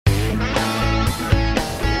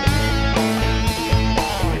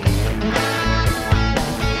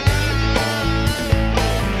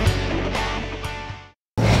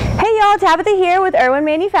Tabitha here with Irwin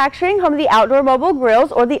Manufacturing, home of the Outdoor Mobile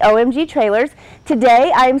Grills, or the OMG trailers. Today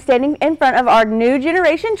I am standing in front of our new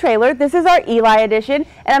generation trailer. This is our Eli edition,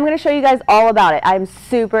 and I'm going to show you guys all about it. I'm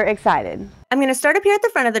super excited. I'm going to start up here at the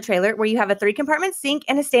front of the trailer where you have a 3-compartment sink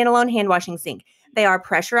and a standalone hand washing sink. They are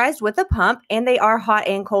pressurized with a pump, and they are hot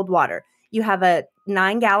and cold water. You have a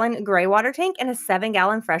 9-gallon gray water tank and a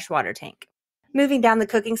 7-gallon freshwater tank. Moving down the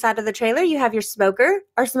cooking side of the trailer, you have your smoker.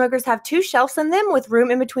 Our smokers have 2 shelves in them with room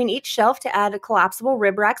in between each shelf to add collapsible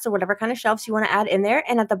rib racks or whatever kind of shelves you want to add in there.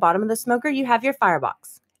 And at the bottom of the smoker, you have your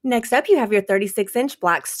firebox. Next up, you have your 36-inch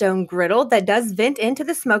Blackstone griddle that does vent into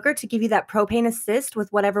the smoker to give you that propane assist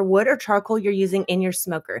with whatever wood or charcoal you're using in your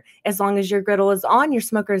smoker. As long as your griddle is on, your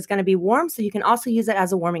smoker is going to be warm, so you can also use it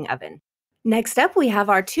as a warming oven. Next up, we have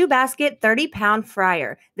our 2-basket 30-pound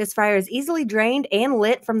fryer. This fryer is easily drained and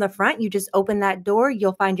lit from the front. You just open that door,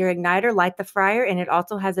 you'll find your igniter, light the fryer, and it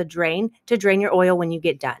also has a drain to drain your oil when you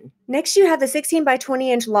get done. Next, you have the 16 by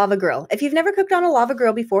 20-inch lava grill. If you've never cooked on a lava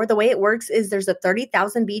grill before, the way it works is there's a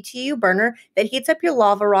 30,000 BTU burner that heats up your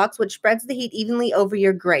lava rocks, which spreads the heat evenly over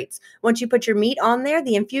your grates. Once you put your meat on there,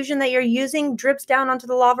 the infusion that you're using drips down onto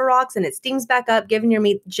the lava rocks and it steams back up, giving your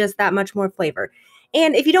meat just that much more flavor.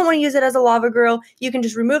 And if you don't want to use it as a lava grill, you can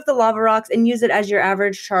just remove the lava rocks and use it as your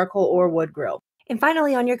average charcoal or wood grill. And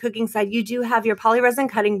finally, on your cooking side, you do have your polyresin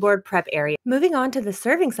cutting board prep area. Moving on to the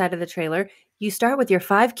serving side of the trailer, you start with your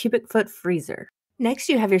 5 cubic foot freezer. Next,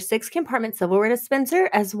 you have your 6-compartment silverware dispenser,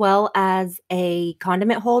 as well as a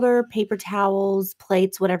condiment holder, paper towels,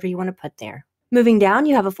 plates, whatever you want to put there. Moving down,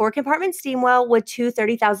 you have a 4-compartment steam well with 2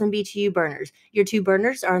 30,000 BTU burners. Your 2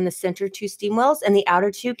 burners are in the center 2 steam wells, and the outer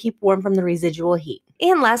 2 keep warm from the residual heat.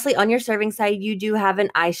 And lastly, on your serving side, you do have an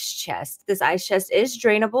ice chest. This ice chest is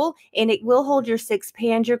drainable, and it will hold your 6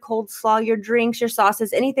 pans, your cold slaw, your drinks, your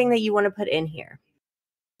sauces, anything that you want to put in here.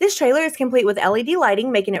 This trailer is complete with LED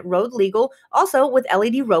lighting, making it road legal, also with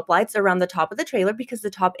LED rope lights around the top of the trailer because the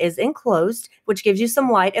top is enclosed, which gives you some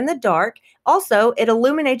light in the dark. Also, it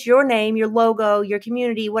illuminates your name, your logo, your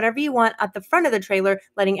community, whatever you want at the front of the trailer,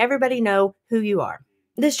 letting everybody know who you are.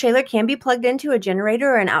 This trailer can be plugged into a generator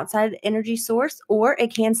or an outside energy source, or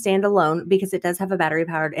it can stand alone because it does have a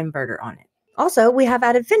battery-powered inverter on it. Also, we have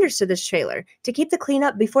added fenders to this trailer to keep the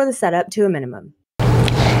cleanup before the setup to a minimum.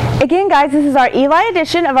 Again, guys, this is our Eli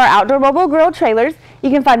edition of our Outdoor Mobile Grill trailers.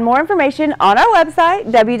 You can find more information on our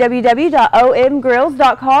website,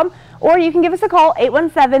 www.omgrills.com, or you can give us a call,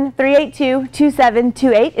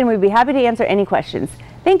 817-382-2728, and we'd be happy to answer any questions.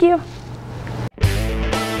 Thank you.